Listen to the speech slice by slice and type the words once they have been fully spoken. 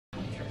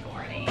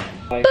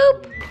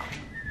Boop.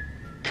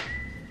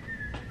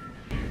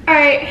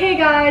 Alright, hey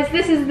guys,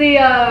 this is the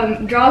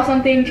draw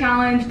something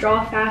challenge,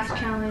 draw fast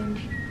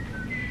challenge.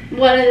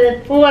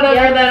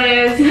 Whatever that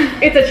is.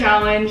 It's a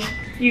challenge.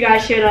 You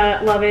guys should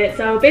love it.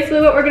 So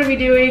basically what we're going to be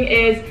doing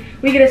is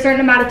we get a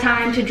certain amount of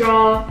time to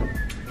draw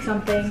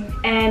something,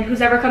 and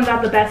whoever comes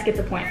out the best gets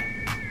a point.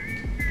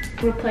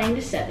 We're playing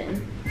to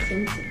 7.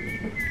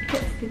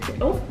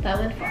 Oh, that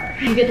went far.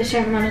 You get a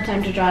certain amount of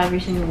time to draw every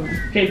single one.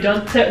 Okay,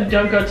 don't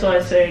go till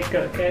I say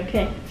go, okay?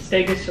 Okay.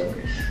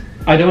 Stegosaurus.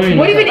 I don't even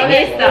know. What even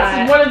is that?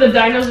 That's one of the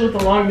dinos with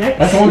the long neck.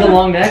 That's the one with the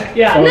long neck?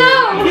 Yeah. Oh.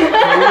 No!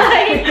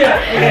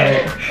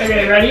 Okay.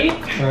 Okay, ready?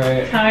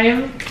 Alright.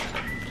 Time.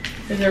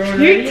 Is everyone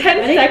You ready?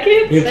 have 10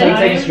 seconds? You have 10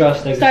 seconds to draw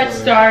Stegosaurus.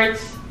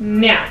 Starts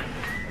now.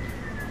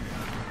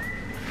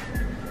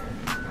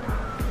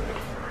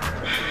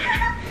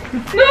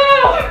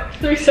 No!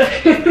 3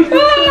 seconds.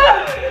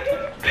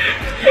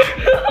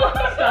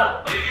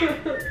 Stop.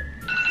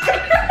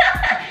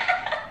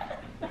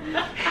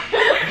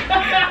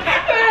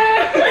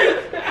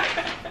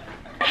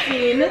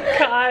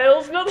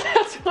 Kyle's, no,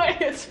 that's why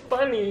it's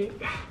funny.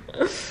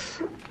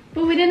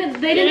 But they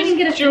didn't even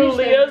get a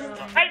Julia's.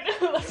 I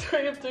know, that's why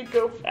you have to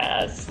go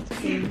fast.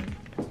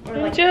 Or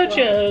like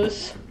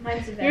Jojo's.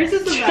 Mine's a Yours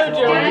is the best.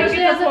 Jojo. Yours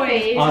gets a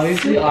point.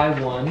 Obviously, I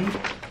won.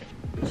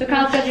 So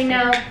Kyle's judging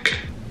now.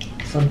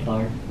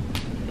 Sunflower.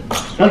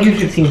 I'll give you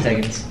 15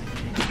 seconds.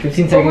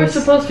 15 What we're seconds.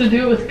 supposed to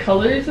do with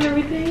colors and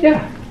everything?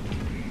 Yeah.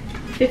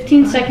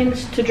 15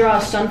 seconds to draw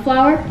a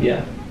sunflower.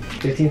 Yeah.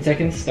 15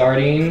 seconds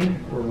starting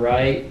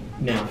right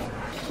now.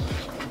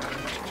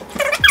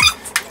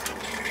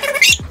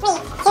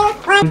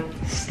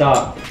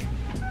 Stop.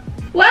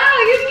 Wow,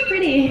 yours is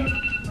pretty.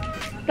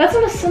 That's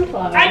not a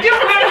sunflower. I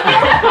don't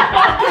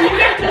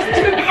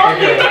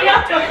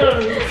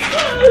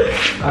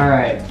know.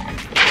 Alright.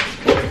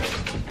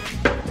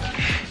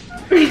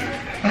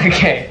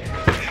 Okay.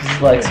 This is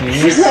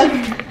Lexi's.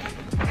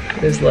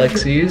 This is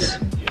Lexi's.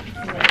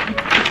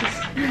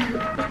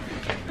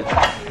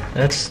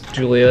 That's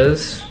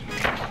Julia's.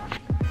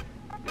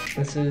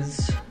 This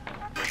is...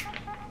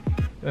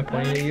 Am I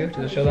pointing at you?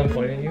 Does it show that I'm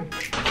pointing at you?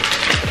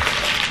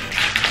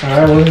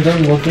 Alright, wasn't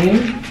done looking.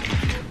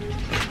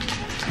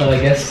 But I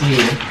guess you.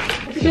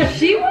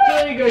 She was?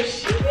 There you go.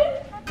 She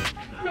did?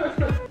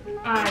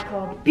 I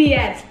call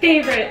BS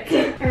favorite.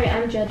 Alright,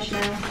 I'm judged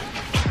now.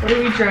 What are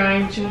we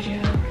drawing, Jojo?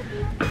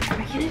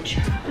 We're gonna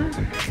draw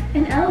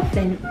an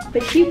elephant,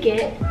 but you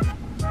get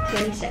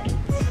 20 seconds.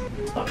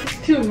 Oh, it's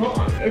too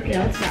long. Okay.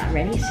 No, it's not.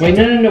 Ready, set. Wait,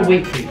 no,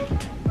 wait, please.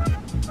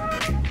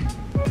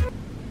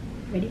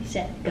 Ready,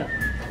 set, go.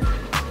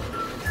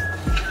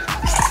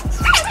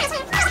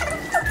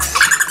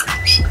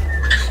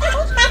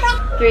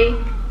 Three,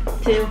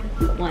 2,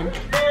 1.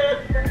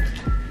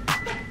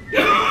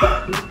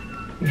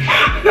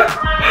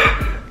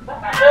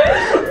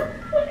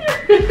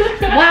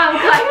 Wow,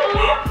 Kyle.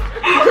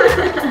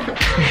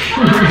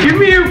 Give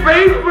me your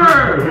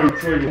paper!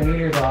 Give me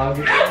your dog.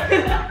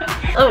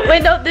 Oh,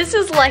 wait, no, this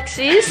is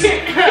Lexi's.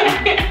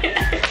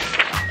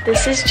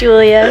 This is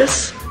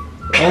Julia's.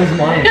 That one's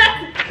mine.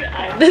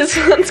 This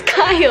one's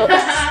Kyle's.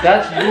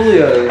 That's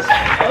Julia's.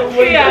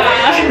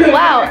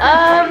 Wow,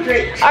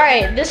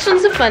 alright, this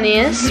one's the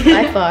funniest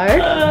by far.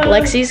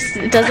 Lexi's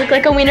does look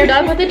like a wiener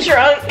dog with a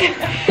trunk.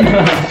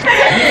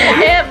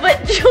 Yeah,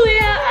 but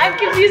Julia, I'm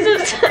confused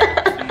as to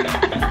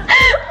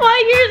why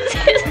yours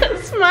is a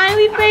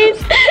smiley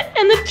face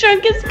and the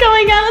trunk is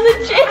going out of the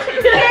chin.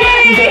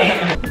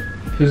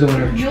 Who's the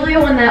winner? Julia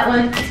won that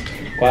one.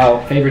 Wow,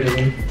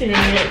 favoritism. Dang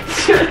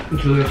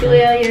it.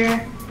 Julia,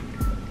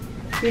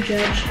 you're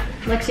judge.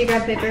 Lexi,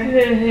 grab paper.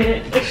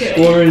 Okay.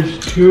 Score is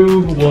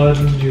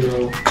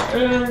 2-1-0.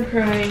 I'm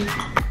crying.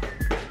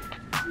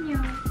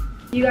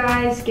 You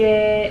guys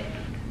get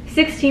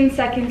 16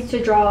 seconds to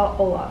draw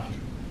Olaf.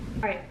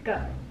 Alright, go.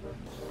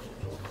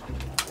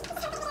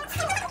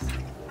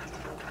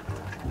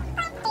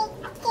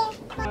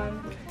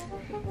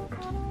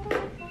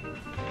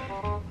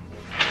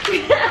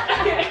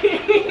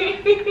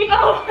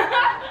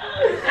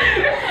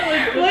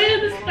 Why are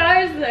the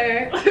stars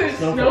there?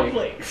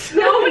 Snowflakes.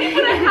 Nobody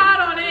put a hat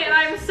on it, and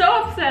I'm so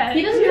upset.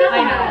 He doesn't have a I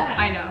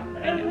hat.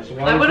 know. So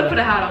I would have put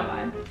a hat on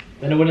mine.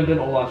 Then it wouldn't have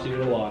been Olaf, so you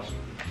would have lost.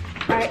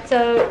 Alright,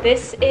 so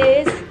this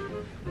is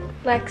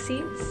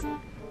Lexi's.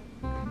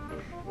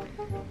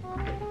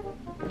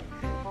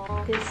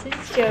 This is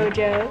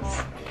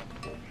Jojo's.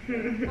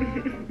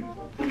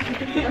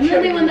 I'm the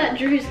only one that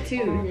drew his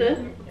tooth.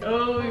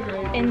 Oh, you're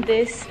right. And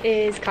this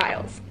is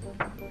Kyle's.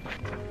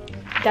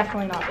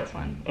 Definitely not this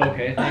one.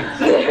 Okay, thanks.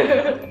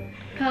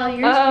 Kyle,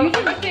 yours, you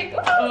just Pick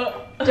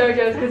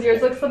Jojo's, because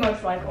yours looks the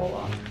most like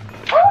Olaf.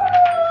 It's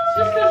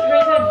just because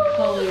hers had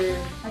color.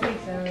 I think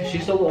so.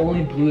 She's the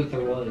only blue that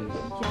there was.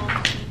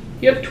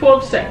 You have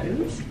 12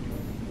 seconds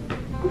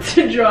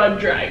to draw a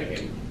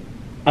dragon.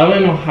 I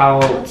don't know how.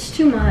 That's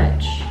too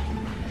much.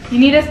 You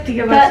need us to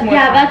give us more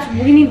time.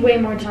 We need way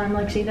more time,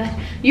 Lexi.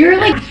 You're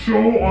like So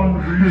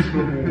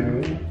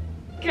unreasonable.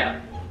 Go.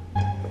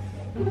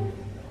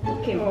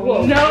 okay.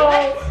 Oh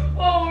no!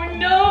 Oh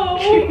no!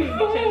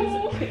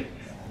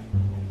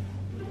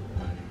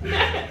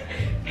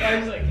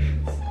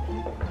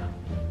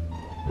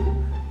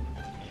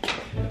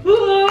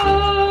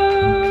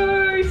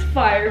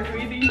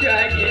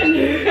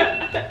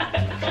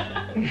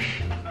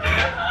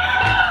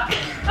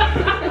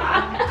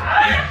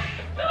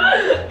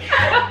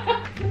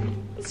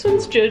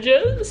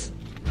 JoJo's.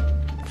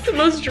 It's the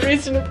most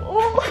reasonable.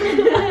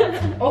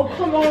 Oh,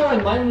 come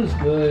on. Mine was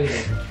good.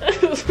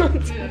 This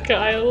one's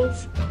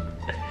Kyle's.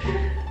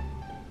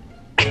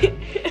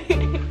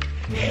 And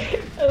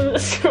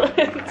this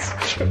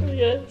one's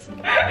Julia's.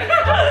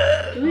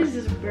 Julia's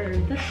is a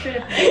bird. That's straight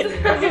up.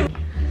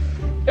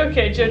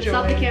 Okay, JoJo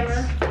Stop the wins.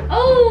 camera.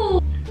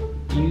 Oh!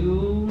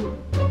 You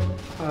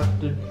have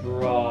to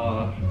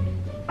draw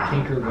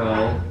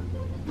Tinkerbell.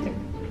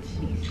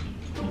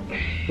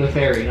 The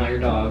fairy, not your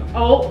dog.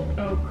 Oh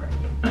crap.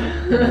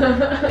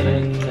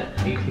 In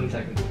 18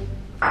 seconds.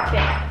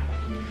 Okay.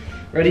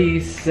 Ready,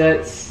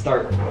 set,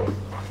 start.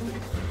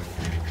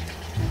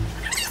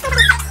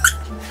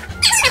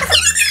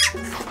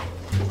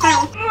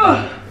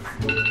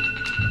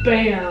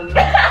 Bam.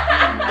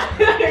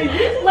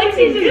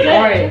 Lexi's is good.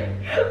 Alright,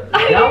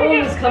 that one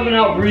is coming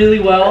out really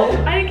well.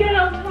 I didn't get it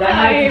on time. That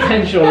had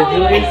potential.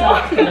 Julia's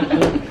had potential.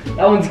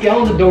 That one's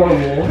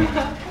adorable.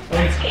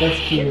 That's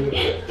cute.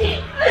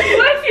 Lexi,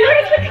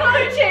 where's the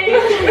color change?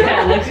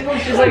 Yeah, Lexi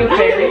looks just like a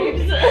fairy.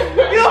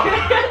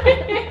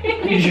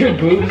 You drew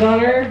boobs on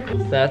her?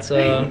 That's,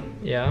 yeah,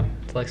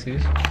 it's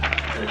Lexi's.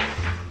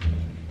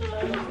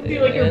 You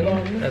like your And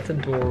bum. that's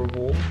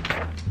adorable.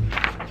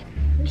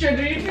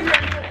 Jojo, you turn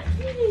around.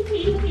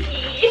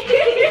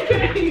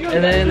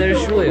 And then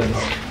there's Julia's.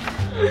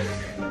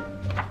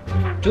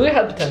 Julia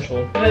had potential.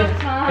 It could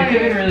have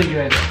been really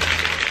good.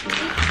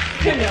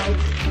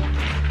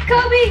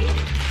 Kobe!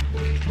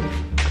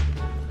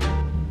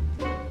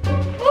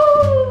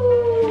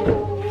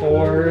 Ooh!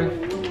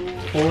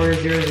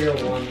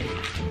 4-0-0-1.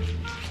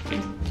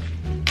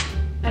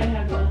 I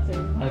have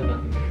nothing. I have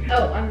nothing.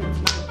 Oh, I'm not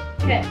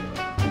smart. Okay.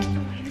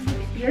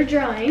 You're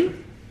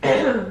drawing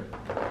a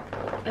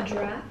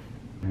giraffe.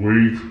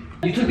 Wait.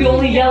 You took the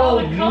only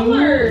yellow. the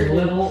colors. You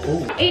little.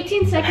 Oh.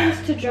 18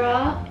 seconds to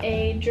draw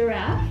a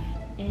giraffe.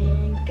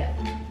 And go.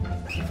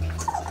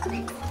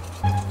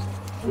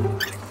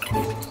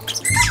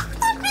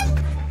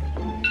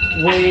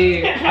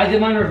 Wait, I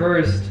did mine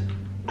reversed.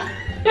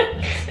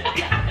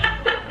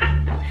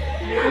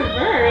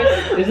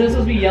 Reverse. Isn't it supposed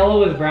to be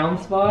yellow with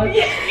brown spots?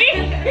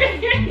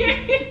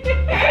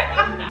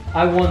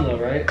 I won though,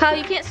 right? Kyle,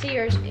 you can't see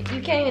yours. You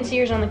can't even see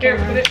yours on the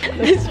camera.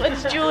 This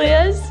one's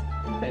Julia's.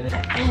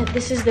 And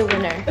this is the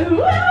winner.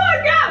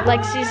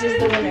 Lexi's is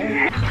the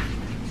winner.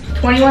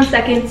 21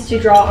 seconds to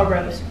draw a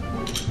rose.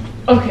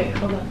 Okay,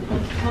 hold on.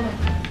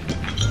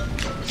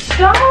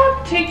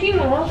 Stop taking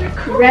all the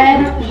cookies.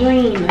 Red,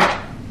 green.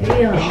 There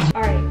you go.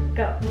 Alright,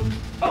 go.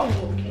 Oh,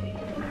 okay.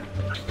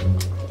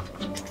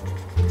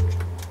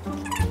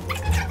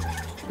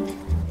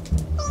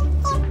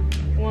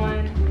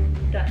 One,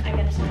 done. I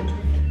gotta stop.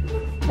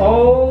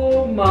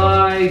 Oh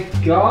my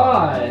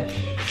gosh.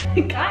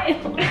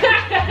 Kyle.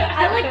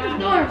 I like the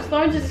Thorns.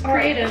 Thorns is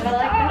creative. I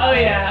like that. Oh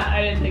yeah,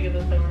 I didn't think of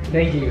the thorn.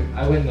 Thank you.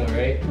 I win though,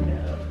 right?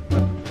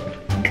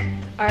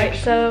 Alright,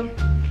 so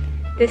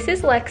this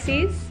is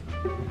Lexi's.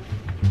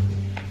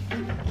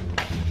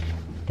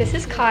 This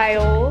is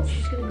Kyle's.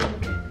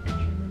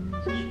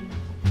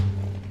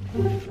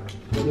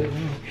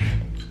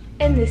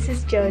 And this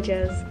is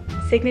JoJo's.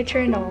 Signature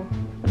and all.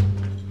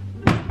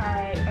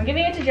 Alright, I'm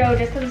giving it to Joe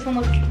just because this one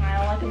looks kind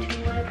of like a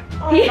tulip.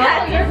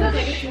 Yeah,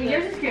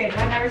 Yours is creative.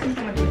 I've never seen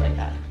someone do it like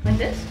that. Like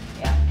this?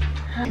 Yeah.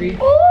 3. Ooh,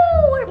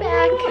 we're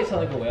back. I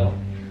sound like a whale.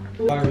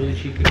 Oh, I'm really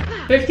cheeky.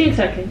 15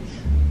 seconds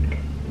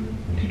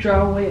to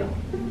draw a whale.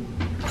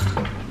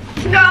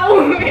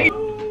 No!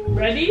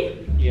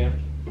 Ready? Yeah.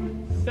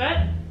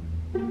 Set.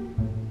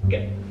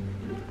 Go.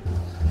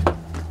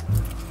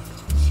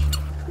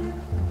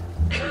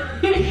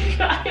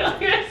 Kyle,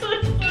 yours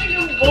looks like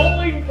a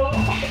bowling ball.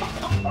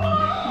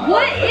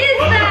 What is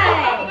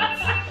that?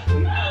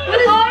 What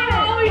is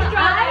that? Always The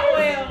draw a eyes?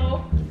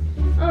 whale.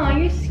 Oh,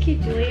 yours is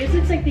cute, Julie. Yours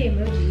looks like the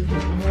emoji.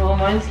 Oh,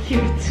 mine's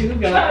cute too,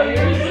 Kyle,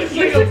 guys.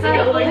 yours looks like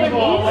a What bowling is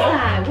ball.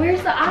 that?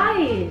 Where's the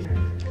eyes?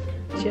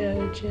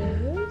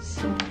 JoJo's.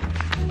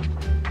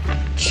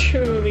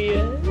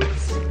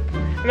 Julia's.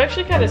 I'm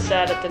actually kind of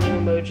sad at the new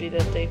emoji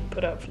that they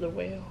put out for the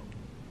whale.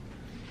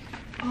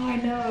 Oh, I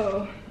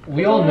know.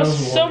 We all know who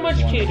So won much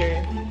this one.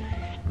 cuter.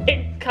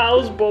 And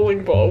Kyle's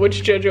bowling ball,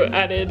 which JoJo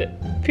added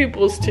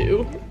pupils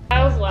to.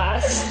 Kyle's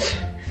last.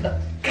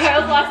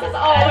 Kyle's last as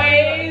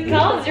always.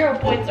 Kyle's 0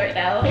 points right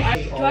now. Do I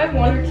have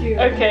one or two?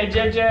 Okay,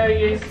 JoJo,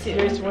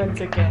 yours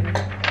wins again.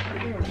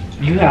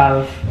 You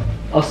have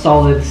a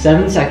solid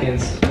 7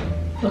 seconds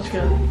Let's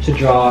go. to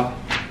draw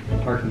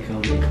Parking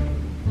Cone.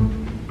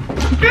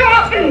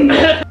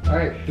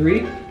 Alright,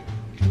 3,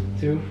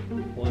 2,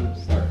 1,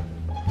 start.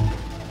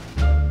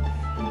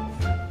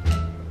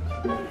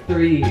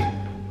 3,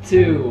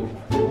 2,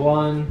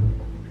 1.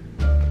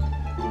 I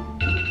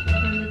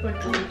look like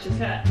Kruljac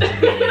hat.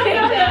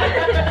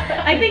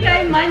 I think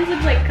mine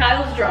looks like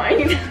Kyle's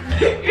drawing.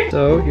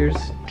 So here's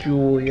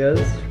Julia's.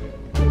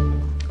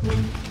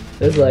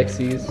 There's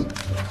Lexi's.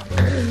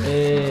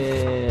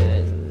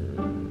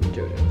 And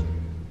Jojo's.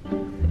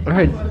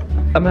 Alright,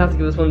 I'm gonna have to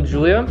give this one to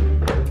Julia.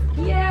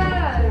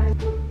 Yeah.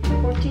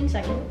 14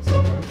 seconds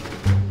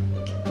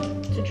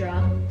to draw.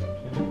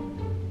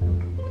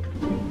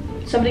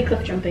 Somebody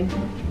cliff jumping.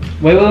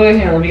 Wait,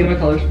 hang on, let me get my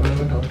colors. Let me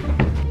get my colors.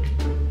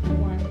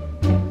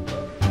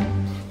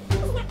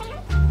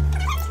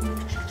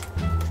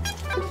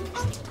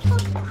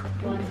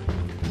 1,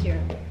 0.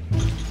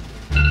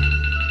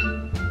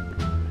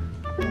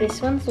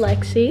 This one's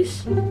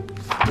Lexi's.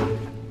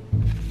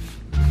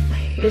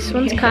 This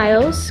one's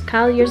Kyle's.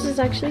 Kyle, yours is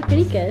actually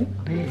pretty good.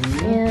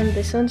 And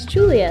this one's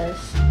Julia's.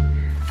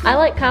 I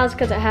like Kyle's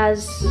because it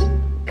has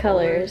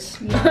colors.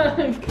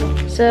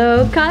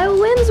 So Kyle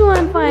wins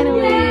one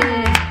finally.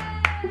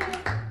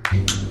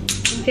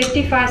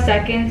 55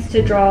 seconds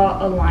to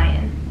draw a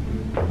lion.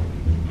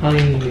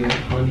 Honey.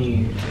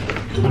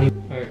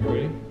 Alright,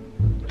 ready?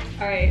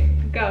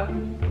 Alright, go.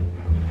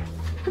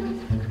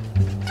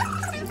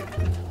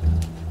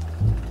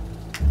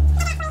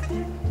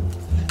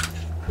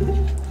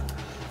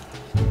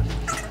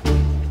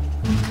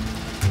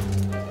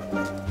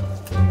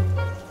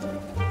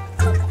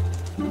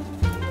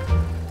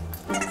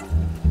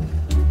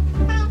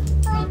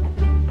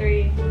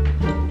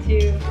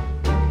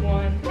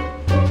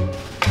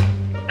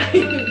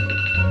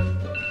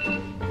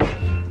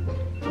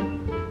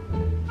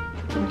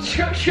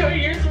 Jojo,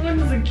 yours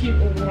one's a cute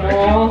one.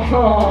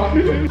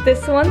 Oh.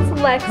 This one's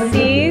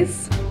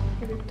Lexi's.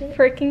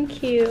 Freaking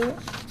cute.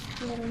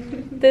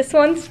 This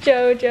one's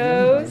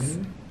Jojo's.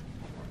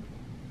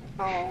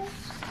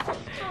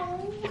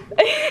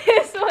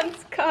 This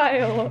one's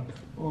Kyle.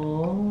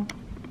 Oh.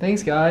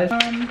 Thanks, guys.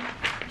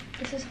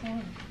 This is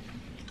hard.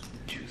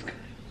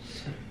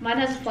 Mine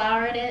has a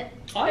flower in it.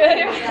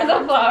 Has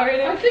a flower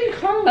in I it. think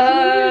Carl.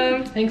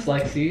 Thanks,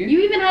 Lexi.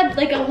 You even had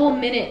like a whole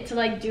minute to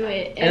like do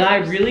it. And I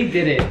really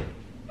did it.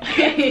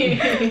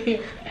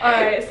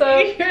 Alright, so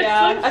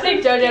yeah, so I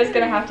think JoJo's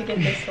gonna have to get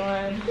this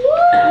one.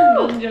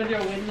 Doesn't Jojo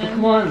win then?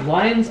 Come on,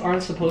 lions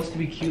aren't supposed to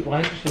be cute.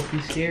 Lions are supposed to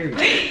be scary.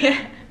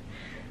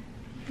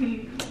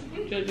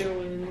 Jojo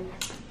wins.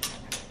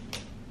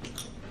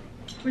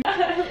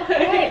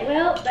 Alright,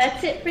 well,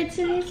 that's it for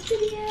today's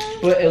video.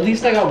 But at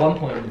least I got 1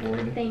 point on the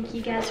board. Thank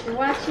you guys for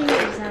watching.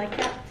 There's not a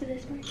cap to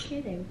this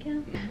marker. There we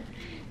go.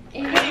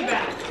 And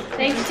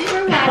thanks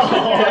for watching,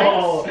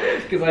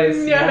 guys. Because I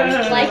see.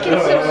 Yeah. Like and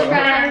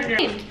subscribe.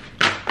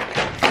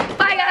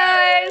 Bye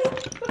guys!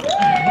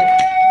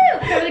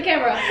 Woo! Cover the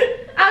camera.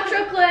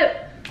 Outro clip.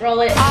 Roll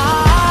it.